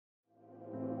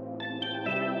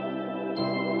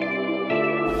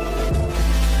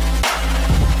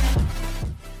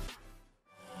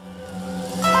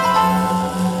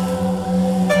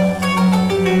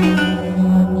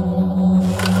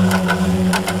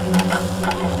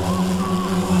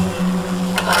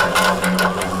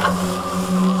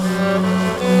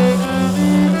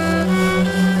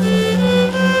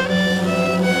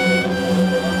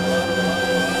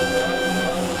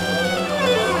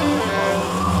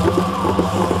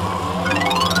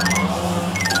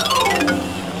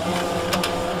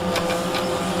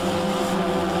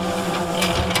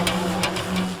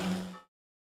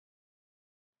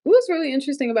What's really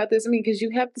interesting about this, I mean, because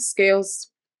you have the scales,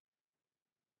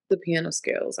 the piano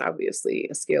scales, obviously,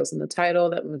 scales in the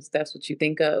title. That's what you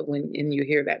think of when you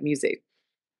hear that music.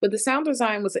 But the sound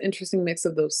design was an interesting mix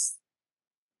of those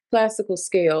classical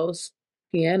scales,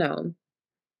 piano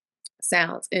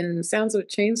sounds, and sounds of a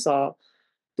chainsaw,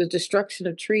 the destruction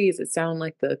of trees that sound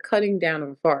like the cutting down of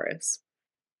a forest.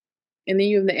 And then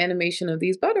you have the animation of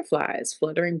these butterflies,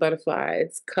 fluttering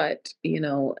butterflies, cut,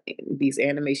 these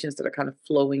animations that are kind of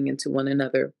flowing into one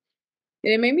another.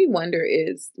 And it made me wonder,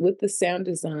 is with the sound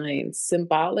design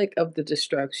symbolic of the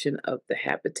destruction of the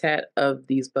habitat of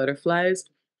these butterflies?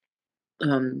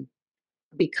 Um,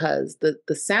 because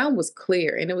the sound was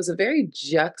clear and it was a very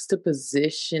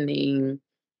juxtapositioning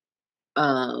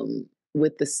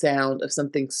with the sound of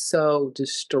something so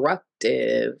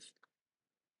destructive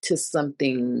to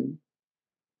something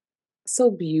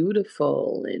so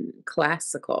beautiful and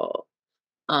classical.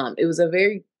 It was a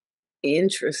very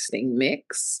interesting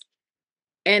mix.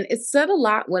 And it said a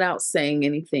lot without saying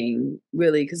anything,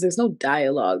 really, because there's no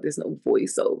dialogue, there's no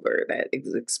voiceover that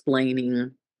is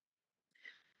explaining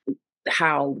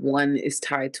how one is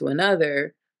tied to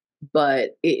another.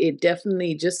 But it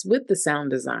definitely, just with the sound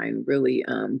design, really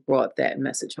brought that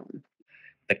message home.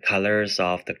 The colors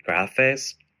of the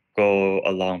graphics go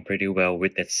along pretty well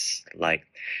with its like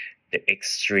the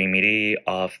extremity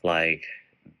of like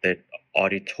the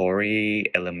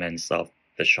auditory elements of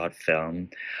the short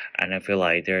film, and I feel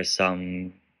like there's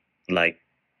some like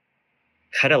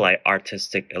kind of like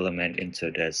artistic element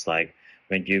into this, like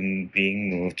when you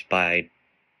being moved by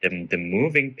the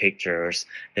moving pictures,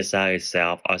 the sound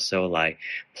itself also like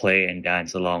play and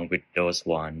dance along with those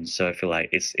ones. So I feel like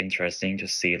it's interesting to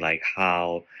see like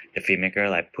how the filmmaker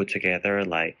like put together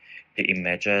like the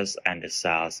images and the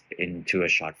sounds into a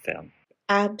short film.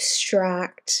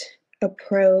 Abstract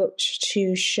approach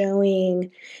to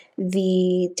showing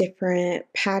the different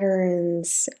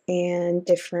patterns and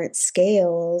different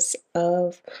scales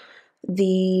of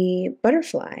the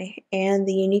butterfly and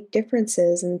the unique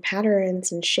differences in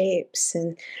patterns and shapes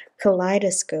and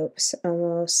kaleidoscopes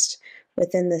almost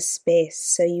within the space.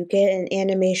 So you get an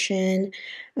animation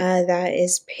that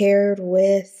is paired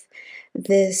with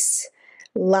this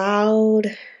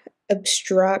loud,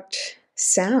 obstruct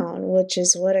sound, which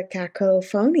is what a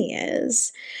cacophony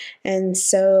is. And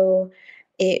so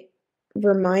it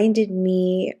reminded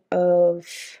me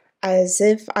of as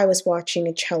if I was watching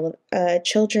a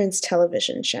children's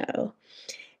television show.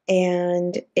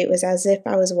 And it was as if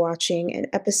I was watching an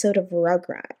episode of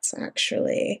Rugrats,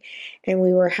 actually. And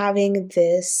we were having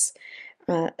this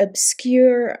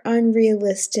obscure,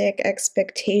 unrealistic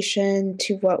expectation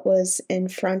to what was in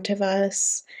front of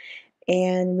us.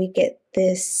 And we get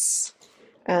this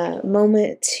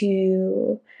moment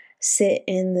to sit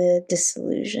in the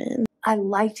disillusion. I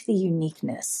liked the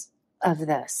uniqueness of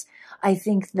this. I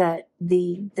think that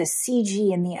the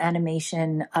CG and the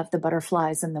animation of the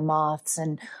butterflies and the moths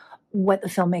and what the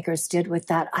filmmakers did with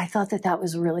that, I thought that that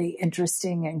was really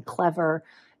interesting and clever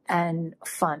and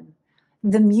fun.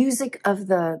 The music of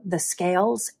the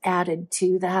scales added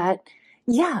to that.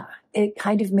 Yeah, it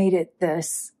kind of made it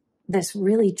this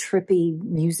really trippy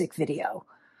music video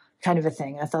kind of a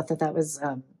thing. I thought that was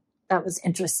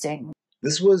interesting.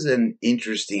 This was an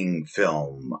interesting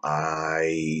film.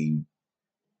 I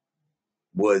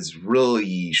was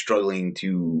really struggling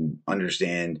to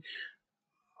understand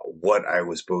what I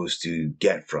was supposed to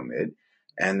get from it.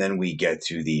 And then we get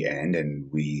to the end and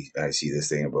I see this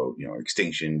thing about,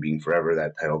 extinction being forever,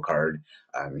 that title card,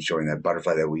 showing that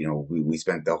butterfly that we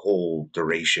spent the whole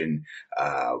duration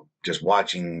just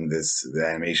watching the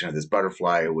animation of this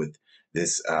butterfly with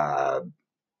this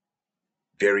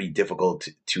very difficult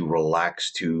to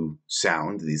relax to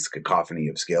sound, this cacophony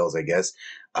of scales, I guess,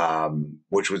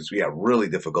 which was really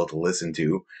difficult to listen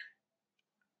to.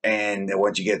 And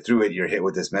once you get through it, you're hit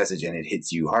with this message, and it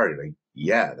hits you hard. Like,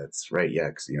 yeah, that's right. Yeah,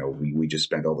 because we just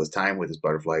spent all this time with this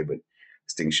butterfly, but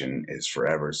extinction is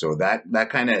forever. So that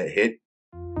kind of hit